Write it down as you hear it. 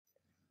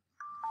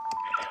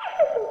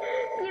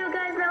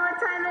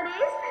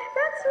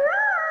let's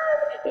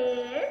run!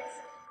 It's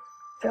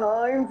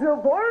time to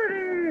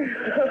party!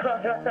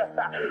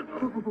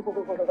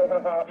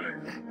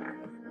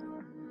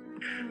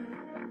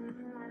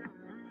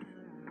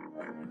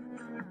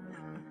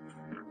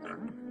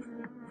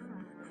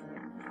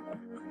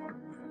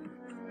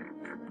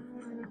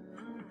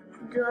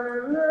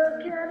 Don't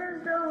look at us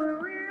though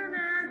we're weird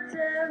and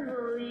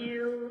devil.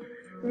 You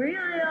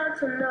really ought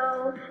to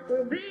know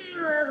we're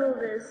being leveled.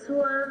 This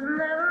was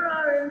never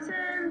our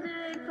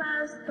intended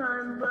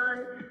pastime,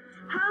 but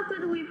how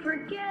could we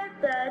forget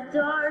that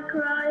dark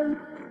crime?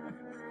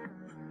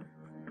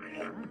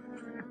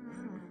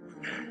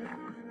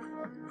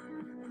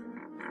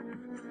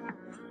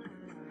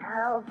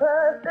 How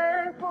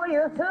perfect for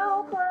you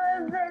to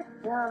put this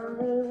on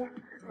me.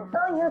 With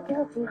all your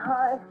guilty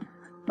heart,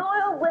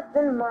 soiled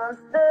within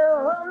monster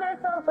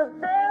romance,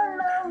 but they're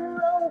no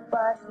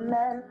robot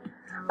men.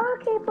 Are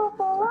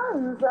capable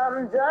on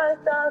some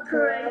dark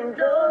Crank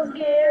those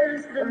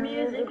gears, the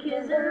music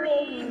isn't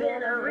me.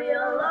 Been a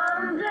real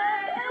long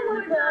day and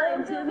we're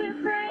dying to be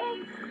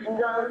free.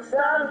 Don't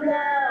stop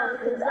now,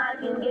 cause I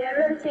can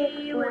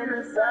guarantee when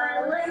the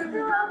silence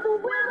drops,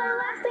 we're the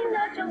last thing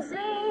that you'll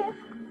see.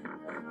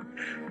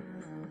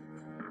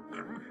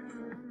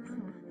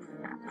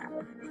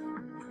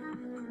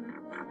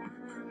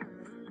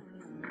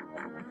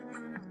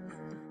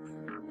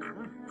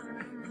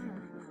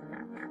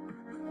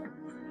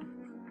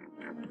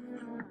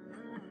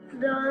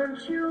 Don't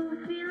you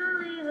feel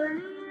even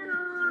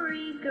little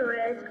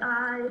regret?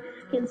 I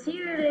can see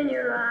it in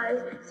your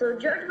eyes. So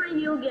judgment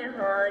you get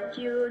hunt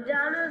you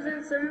down as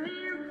in some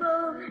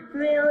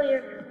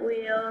familiar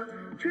wheel.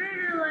 Treat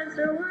your life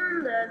for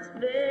one that's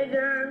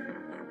bigger.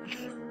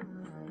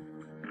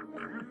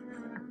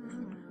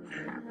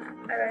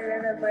 I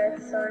ran out of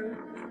breath, sorry.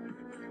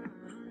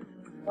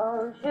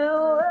 Won't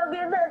you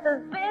give us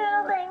a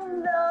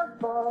feeling the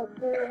fall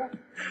to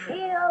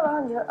heal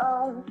on your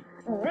own?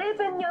 Deep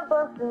in your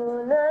bones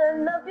soon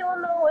enough you'll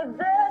know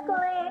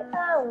exactly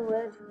how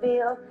it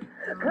feels.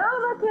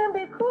 Karma can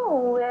be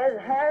cool with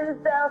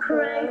hands down.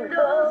 Crank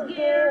those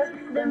gears,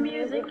 the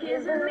music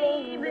isn't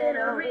me. Been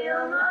a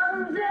real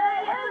long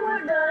day and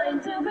we're dying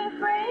to be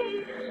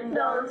free.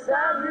 Don't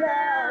stop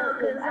now,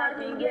 cause I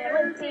can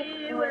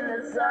guarantee when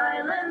the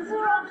silence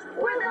drops,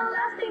 we're the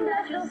last thing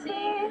that you'll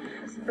see.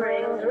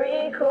 Springs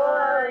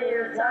recoil,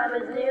 your time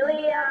is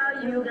nearly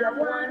out. You got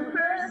 1%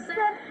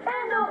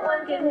 and no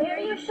one can hear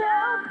you shout.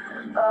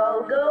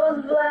 All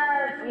goes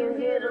black, you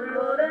hear the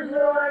motors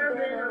roar.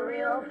 Been a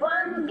real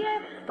fun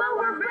game, but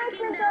we're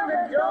breaking down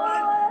the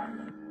door.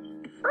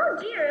 Oh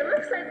dear, it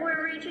looks like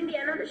we're reaching the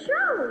end of the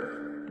show.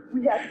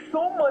 We had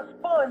so much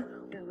fun,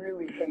 we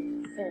really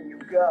hate to see you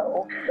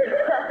go.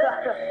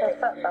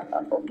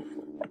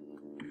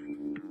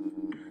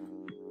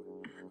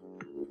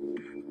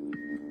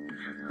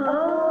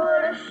 Oh,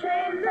 what a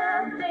shame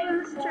that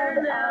things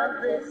turned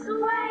out this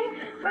way.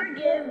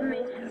 Forgive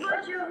me,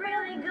 but you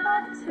really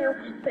got to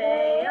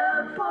pay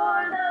up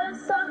for the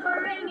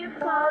suffering you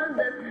caused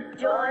us.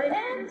 Join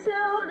into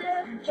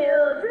the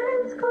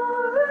children's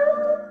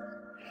chorus.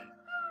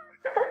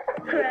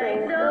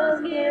 Crank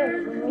those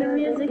gears, the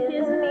music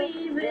is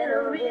me. Been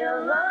a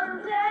real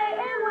long day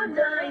and we're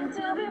dying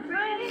to be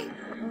free.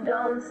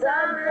 Don't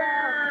stop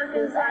now,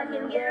 cause I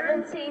can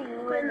guarantee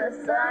when the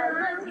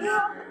silence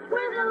drops,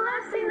 we're the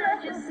last thing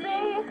that you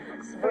see.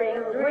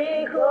 Springs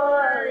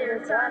recoil, your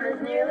time is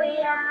nearly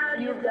out.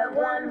 You've got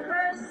 1%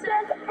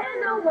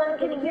 and no one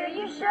can hear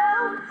you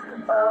shout.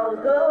 All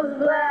goes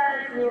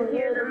black, you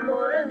hear the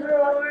motors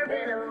roar.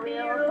 Been a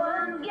real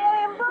fun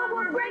game, but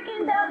we're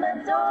breaking down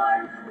the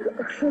door.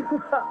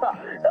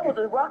 That was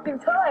a rocking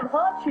time,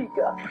 huh,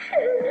 Chica?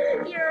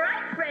 You're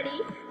right,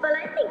 Freddy, but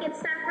I think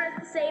it's time for us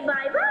to say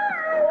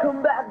bye-bye.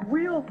 Come back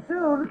real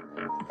soon,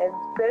 and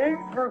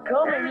thanks for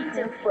coming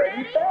to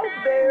Freddy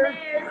Fazbear's.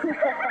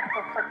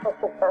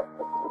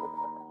 Fazbear's.